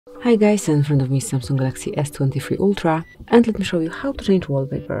Hi guys, in front of me is Samsung Galaxy S23 Ultra, and let me show you how to change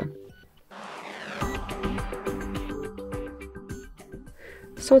wallpaper.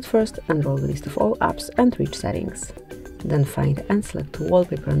 So at first, unroll the list of all apps and reach Settings. Then find and select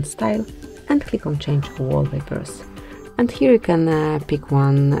Wallpaper and Style and click on Change Wallpapers. And here you can pick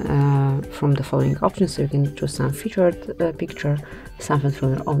one from the following options, so you can choose some featured picture, something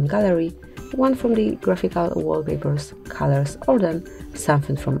from your own gallery, one from the graphical wallpapers, colors, or then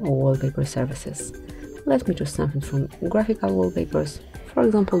something from wallpaper services. Let me choose something from graphical wallpapers, for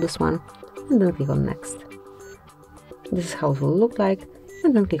example this one, and then click on Next. This is how it will look like,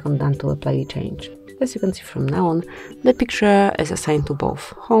 and then click on Done to apply the change. As you can see from now on, the picture is assigned to both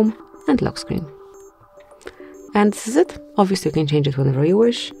home and lock screen. And this is it. Obviously you can change it whenever you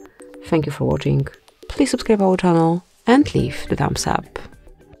wish. Thank you for watching. Please subscribe our channel and leave the thumbs up.